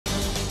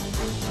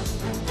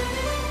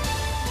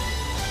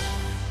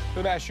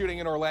The mass shooting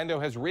in Orlando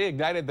has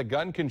reignited the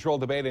gun control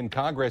debate in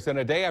Congress, and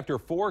a day after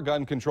 4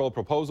 gun control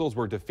proposals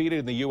were defeated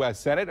in the U.S.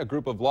 Senate, a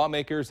group of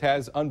lawmakers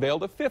has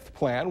unveiled a 5th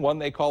plan, one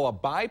they call a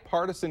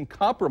bipartisan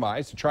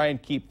compromise to try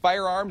and keep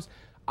firearms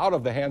out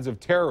of the hands of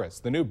terrorists.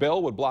 The new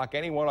bill would block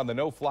anyone on the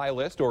no-fly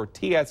list or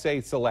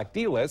TSA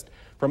selectee list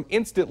from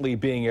instantly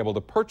being able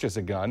to purchase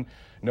a gun.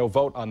 No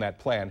vote on that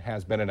plan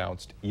has been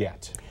announced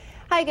yet.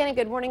 Hi again and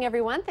good morning,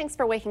 everyone. Thanks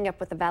for waking up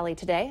with the Valley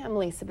today. I'm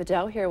Lisa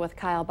Bedeau here with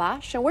Kyle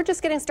Bosch, and we're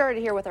just getting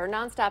started here with our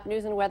nonstop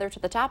news and weather to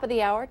the top of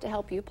the hour to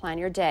help you plan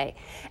your day.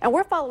 And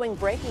we're following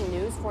breaking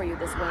news for you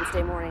this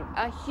Wednesday morning.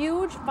 A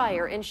huge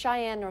fire in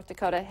Cheyenne, North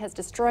Dakota has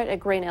destroyed a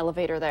grain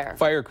elevator there.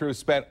 Fire crews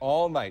spent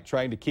all night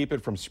trying to keep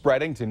it from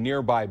spreading to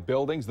nearby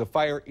buildings. The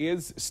fire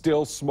is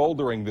still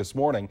smoldering this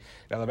morning.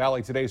 Now, the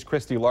Valley Today's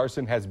Christy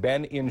Larson has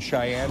been in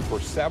Cheyenne for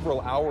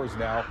several hours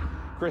now.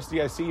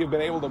 Christy, I see you've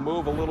been able to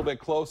move a little bit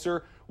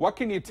closer. What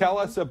can you tell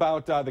us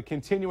about the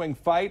continuing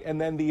fight and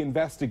then the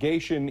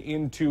investigation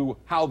into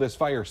how this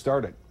fire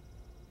started?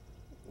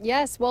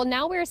 Yes, well,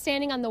 now we're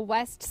standing on the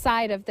west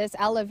side of this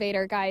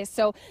elevator, guys.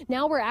 So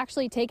now we're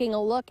actually taking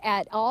a look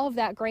at all of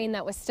that grain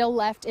that was still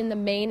left in the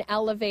main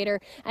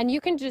elevator. And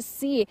you can just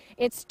see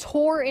it's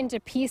tore into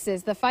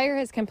pieces. The fire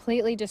has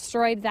completely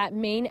destroyed that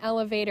main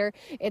elevator.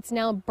 It's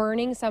now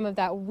burning some of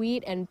that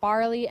wheat and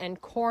barley and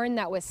corn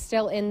that was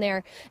still in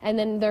there. And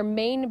then their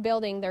main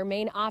building, their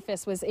main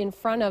office was in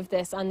front of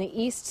this on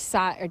the east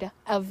side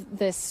of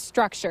this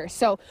structure.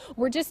 So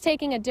we're just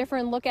taking a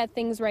different look at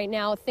things right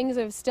now. Things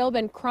have still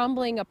been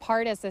crumbling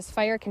apart as this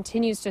fire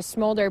continues to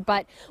smolder.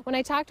 But when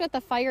I talked with the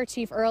fire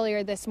chief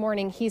earlier this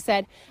morning, he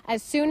said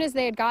as soon as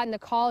they had gotten the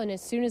call and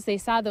as soon as they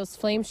saw those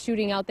flames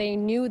shooting out, they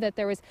knew that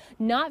there was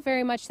not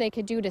very much they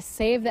could do to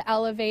save the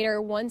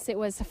elevator once it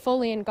was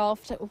fully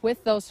engulfed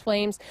with those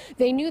flames.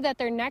 They knew that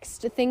their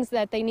next things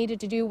that they needed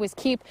to do was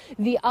keep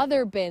the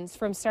other bins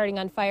from starting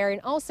on fire.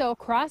 And also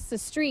across the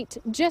street,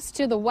 just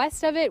to the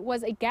west of it,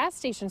 was a gas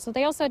station. So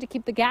they also had to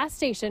keep the gas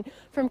station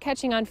from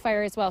catching on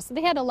fire as well. So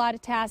they had a lot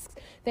of tasks.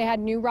 They had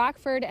New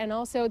Rockford, and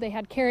also they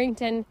had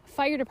Carrington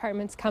fire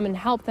departments come and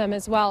help them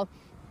as well.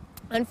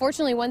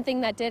 Unfortunately, one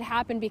thing that did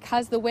happen,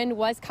 because the wind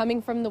was coming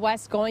from the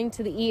west going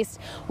to the east,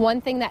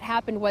 one thing that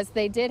happened was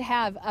they did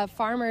have a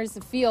farmer's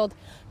field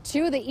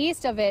to the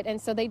east of it,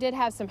 and so they did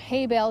have some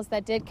hay bales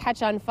that did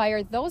catch on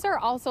fire. Those are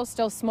also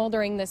still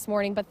smoldering this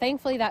morning, but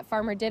thankfully that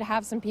farmer did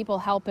have some people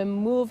help him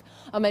move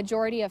a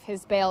majority of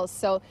his bales,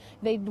 so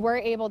they were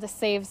able to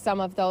save some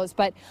of those.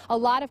 But a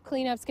lot of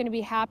cleanup's going to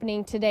be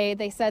happening today.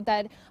 They said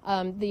that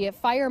the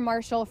fire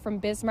marshal from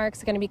Bismarck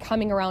is going to be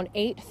coming around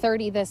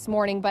 8:30 this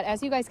morning, but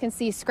as you guys can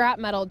see, scrap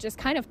metal just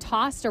kind of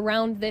tossed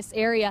around this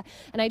area,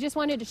 and I just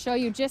wanted to show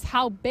you just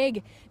how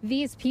big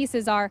these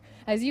pieces are.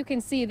 As you can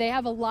see, they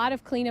have a lot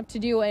of cleanup to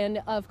do,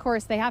 and of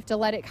course they have to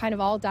let it kind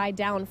of all die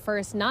down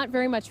first. Not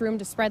very much room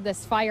to spread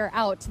this fire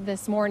out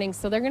this morning,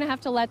 so they're going to have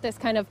to let this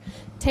kind of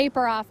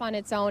taper off on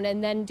its own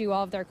and then do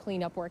all of their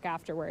cleanup work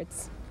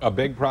afterwards. A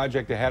big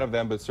project ahead of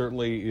them, but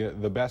certainly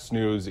the best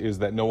news is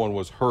that no one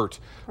was hurt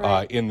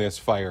in this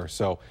fire.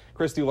 So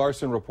Christy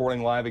Larson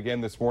reporting live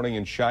again this morning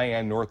in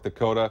Cheyenne, North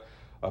Dakota.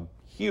 A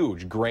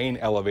huge grain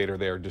elevator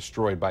there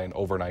destroyed by an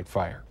overnight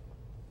fire.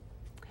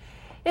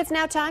 It's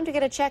now time to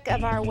get a check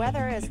of our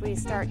weather as we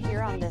start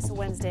here on this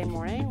Wednesday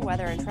morning.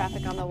 Weather and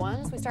traffic on the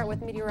ones. We start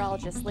with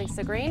meteorologist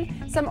Lisa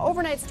Green. Some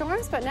overnight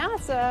storms, but now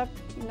it's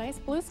nice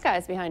blue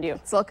skies behind you.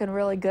 It's looking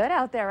really good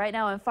out there right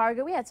now in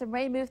Fargo. We had some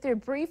rain move through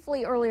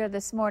briefly earlier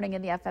this morning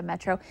in the FM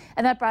Metro,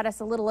 and that brought us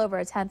a little over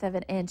 1/10 of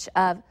an inch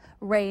of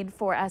rain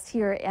for us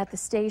here at the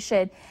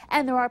station.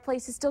 And there are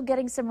places still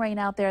getting some rain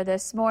out there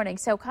this morning.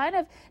 So kind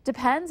of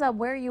depends on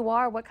where you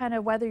are, what kind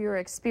of weather you're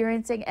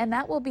experiencing, and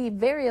that will be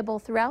variable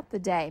throughout the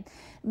day.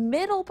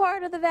 Middle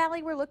part of the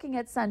valley, we're looking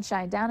at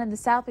sunshine. Down in the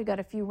south, we've got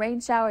a few rain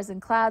showers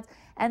and clouds,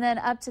 and then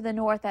up to the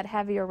north, that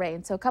heavier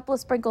rain. So a couple of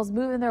sprinkles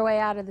moving their way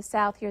out of the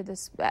south here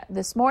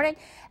this morning,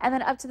 and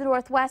then up to the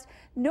northwest.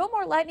 No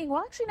more lightning.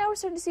 Well, actually, now we're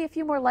starting to see a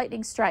few more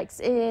lightning strikes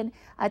in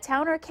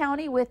Towner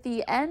County with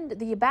the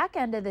back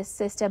end of this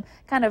system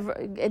kind of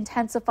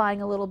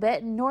intensifying a little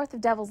bit. And north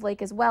of Devil's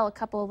Lake as well, a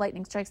couple of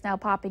lightning strikes now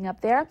popping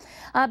up there.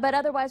 But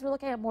otherwise, we're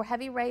looking at more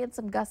heavy rain and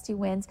some gusty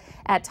winds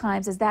at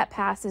times as that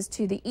passes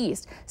to the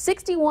east.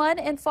 61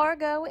 in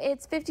Fargo,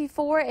 it's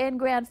 54 in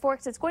Grand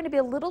Forks. It's going to be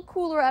a little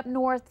cooler up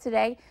north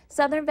today.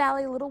 Southern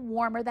Valley a little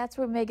warmer. That's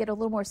where we may get a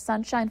little more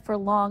sunshine for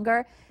longer.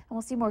 And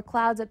we'll see more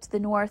clouds up to the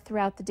north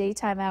throughout the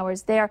daytime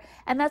hours there.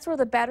 And that's where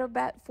the better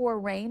bet for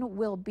rain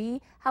will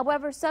be.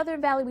 However,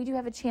 Southern Valley, we do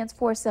have a chance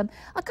for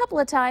a couple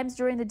of times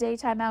during the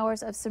daytime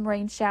hours of some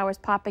rain showers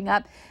popping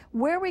up.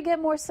 Where we get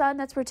more sun,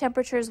 that's where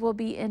temperatures will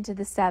be into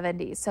the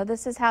 70s. So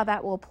this is how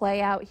that will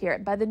play out here.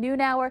 By the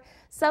noon hour,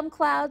 some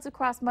clouds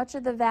across much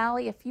of the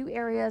valley, a few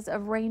areas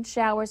of rain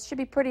showers. Should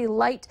be pretty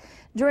light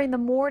during the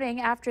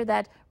morning after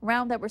that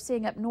round that we're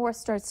seeing up north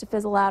starts to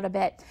fizzle out a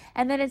bit.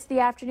 And then it's the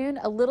afternoon,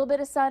 a little bit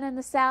of sun in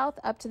the south,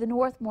 up to the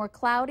north, more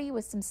cloudy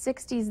with some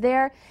 60s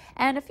there,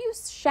 and a few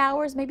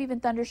showers, maybe even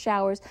thunder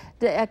showers,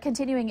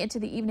 continuing into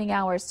the evening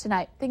hours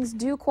tonight. Things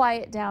do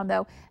quiet down,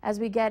 though, as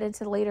we get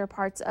into the later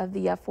parts of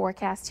the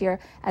forecast here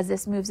as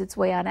this moves its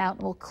way on out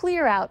and will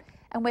clear out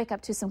and wake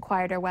up to some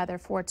quieter weather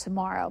for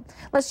tomorrow.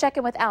 Let's check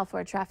in with Al for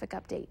a traffic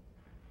update.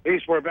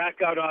 East, we're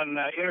back out on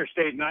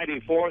Interstate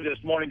 94 this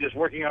morning, just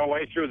working our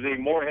way through the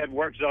Moorhead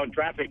work zone.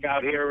 Traffic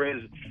out here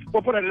is,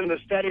 we'll put it in the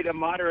steady to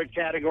moderate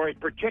category,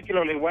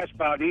 particularly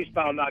westbound.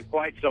 Eastbound, not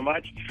quite so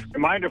much.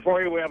 Reminder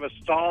for you, we have a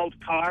stalled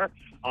car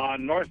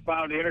on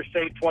northbound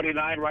Interstate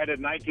 29 right at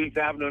 19th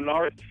Avenue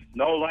North.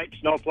 No lights,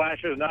 no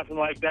flashes, nothing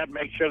like that.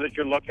 Make sure that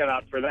you're looking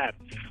out for that.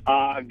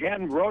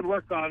 Again, road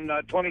work on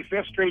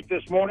 25th Street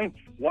this morning.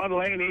 One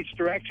lane each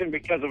direction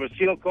because of a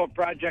seal coat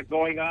project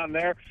going on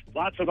there.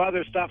 Lots of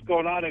other stuff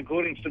going on,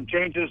 including some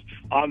changes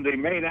on the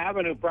Main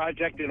Avenue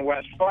project in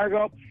West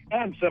Fargo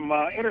and some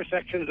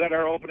intersections that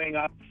are opening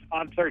up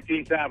on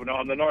 13th Avenue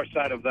on the north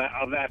side of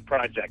that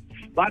project.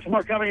 Lots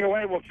more coming your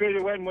way. We'll fill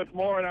you in with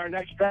more in our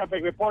next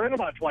traffic report in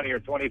about 20 or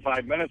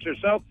 25 minutes or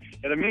so.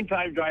 In the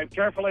meantime, drive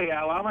carefully.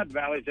 Al Ahmed,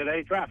 Valley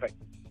Today Traffic.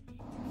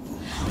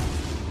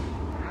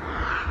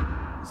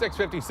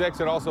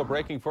 6:56 and also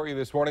breaking for you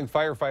this morning.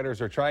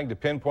 Firefighters are trying to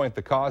pinpoint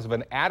the cause of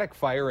an attic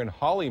fire in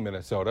Hawley,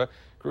 Minnesota.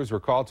 Crews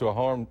were called to a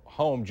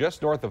home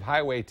just north of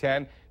Highway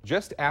 10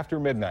 just after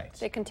midnight.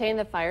 They contained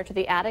the fire to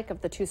the attic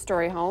of the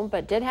two-story home,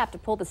 but did have to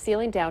pull the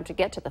ceiling down to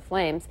get to the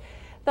flames.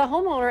 The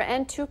homeowner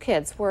and two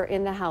kids were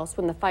in the house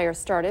when the fire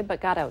started,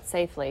 but got out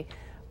safely.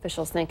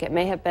 Officials think it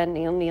may have been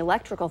the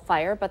electrical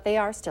fire, but they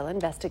are still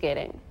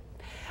investigating.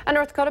 A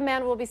North Dakota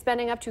man will be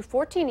spending up to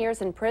 14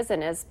 years in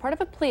prison as part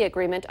of a plea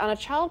agreement on a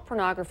child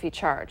pornography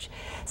charge.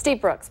 Steve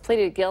Brooks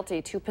pleaded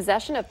guilty to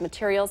possession of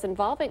materials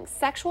involving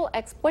sexual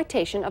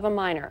exploitation of a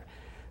minor.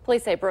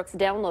 Police say Brooks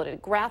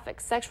downloaded graphic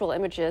sexual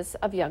images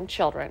of young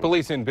children.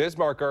 Police in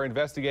Bismarck are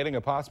investigating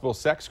a possible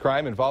sex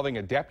crime involving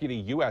a deputy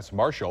U.S.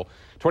 Marshal.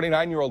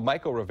 29-year-old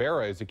Michael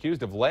Rivera is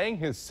accused of laying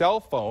his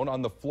cell phone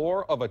on the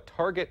floor of a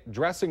Target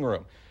dressing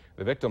room.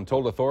 The victim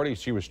told authorities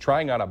she was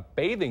trying on a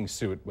bathing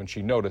suit when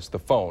she noticed the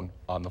phone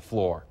on the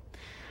floor.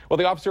 Well,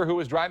 the officer who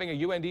was driving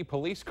a UND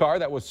police car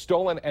that was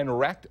stolen and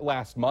wrecked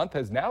last month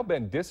has now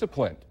been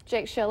disciplined.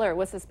 Jake Schiller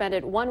was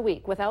suspended 1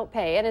 week without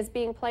pay and is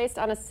being placed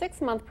on a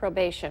 6-month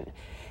probation.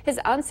 His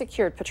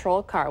unsecured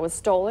patrol car was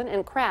stolen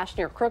and crashed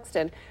near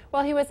Crookston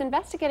while he was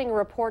investigating a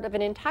report of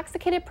an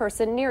intoxicated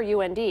person near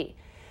UND.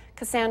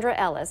 Cassandra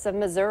Ellis of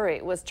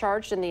Missouri was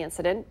charged in the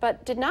incident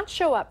but did not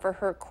show up for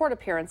her court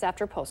appearance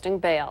after posting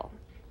bail.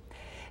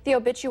 The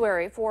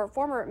obituary for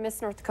former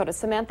Miss North Dakota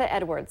Samantha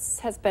Edwards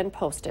has been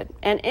posted,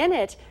 and in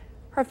it,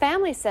 her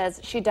family says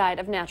she died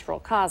of natural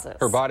causes.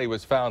 Her body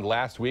was found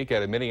last week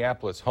at a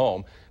Minneapolis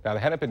home. Now,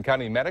 the Hennepin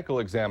County Medical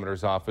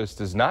Examiner's Office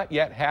does not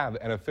yet have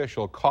an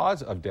official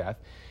cause of death.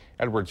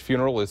 Edwards'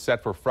 funeral is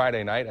set for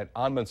Friday night at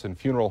Onmundson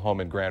Funeral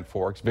Home in Grand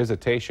Forks.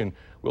 Visitation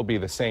will be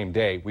the same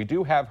day. We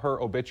do have her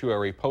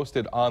obituary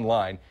posted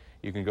online.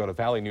 You can go to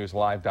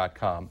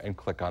valleynewslive.com and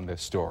click on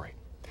this story.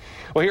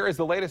 Well, here is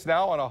the latest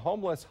now on a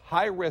homeless,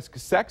 high-risk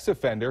sex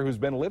offender who's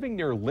been living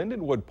near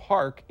Lindenwood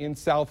Park in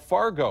South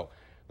Fargo.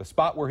 The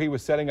spot where he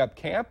was setting up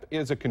camp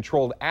is a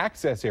controlled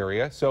access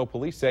area, so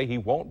police say he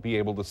won't be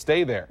able to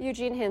stay there.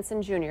 Eugene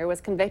Hinson Jr. was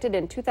convicted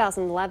in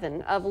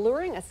 2011 of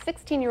luring a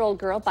 16-year-old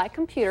girl by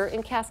computer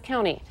in Cass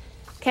County.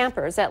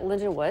 Campers at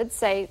Lindenwood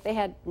say they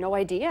had no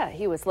idea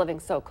he was living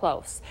so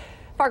close.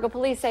 Fargo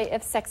police say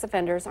if sex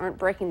offenders aren't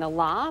breaking the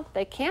law,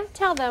 they can't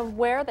tell them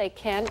where they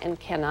can and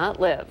cannot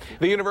live.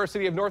 The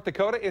University of North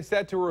Dakota is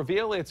set to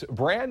reveal its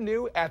brand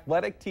new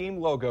athletic team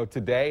logo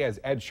today as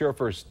Ed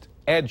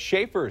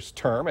Schaefer's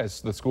term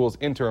as the school's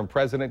interim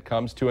president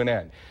comes to an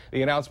end.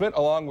 The announcement,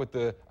 along with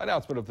the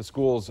announcement of the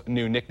school's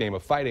new nickname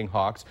of Fighting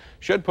Hawks,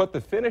 should put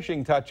the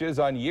finishing touches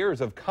on years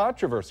of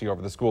controversy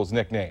over the school's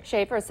nickname.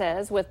 Schaefer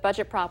says with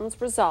budget problems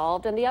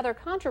resolved and the other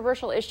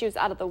controversial issues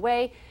out of the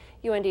way,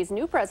 UND's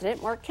new president,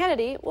 Mark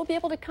Kennedy, will be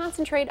able to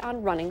concentrate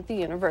on running the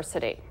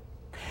university.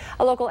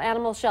 A local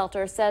animal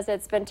shelter says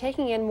it's been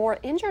taking in more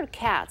injured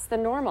cats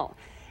than normal,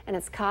 and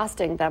it's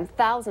costing them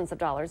thousands of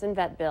dollars in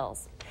vet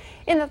bills.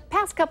 In the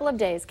past couple of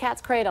days,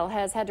 Cat's Cradle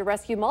has had to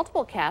rescue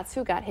multiple cats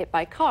who got hit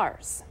by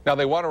cars. Now,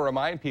 they want to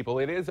remind people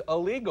it is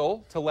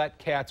illegal to let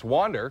cats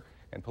wander,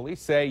 and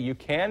police say you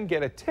can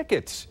get a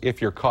ticket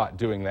if you're caught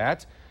doing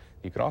that.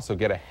 You can also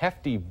get a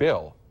hefty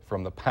bill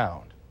from the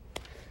pound.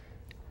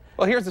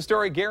 Well, here's the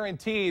story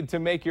guaranteed to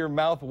make your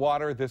mouth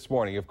water this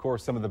morning. Of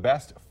course, some of the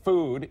best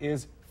food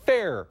is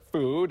fair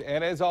food,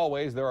 and as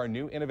always, there are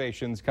new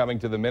innovations coming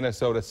to the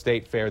Minnesota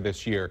State Fair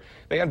this year.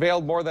 They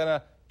unveiled more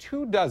than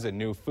 24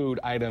 new food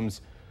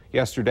items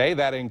yesterday.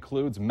 That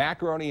includes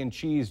macaroni and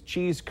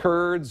cheese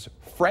curds,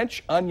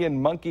 French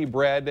onion monkey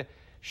bread,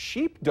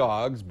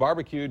 sheepdogs,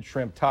 barbecued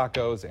shrimp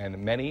tacos, and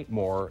many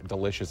more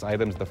delicious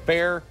items. The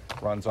fair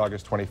runs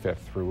August 25th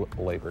through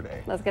Labor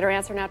Day. Let's get our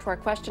answer now to our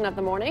question of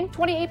the morning.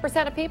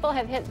 28% of people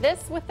have hit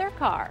this with their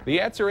car. The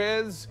answer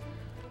is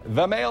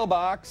the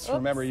mailbox. Oops.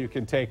 Remember, you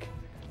can take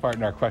part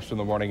in our question of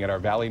the morning at our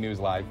Valley News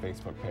Live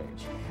Facebook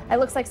page. It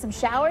looks like some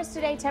showers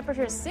today.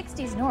 Temperatures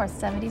 60s north,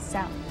 70s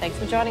south. Thanks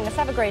for joining us.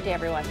 Have a great day,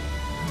 everyone.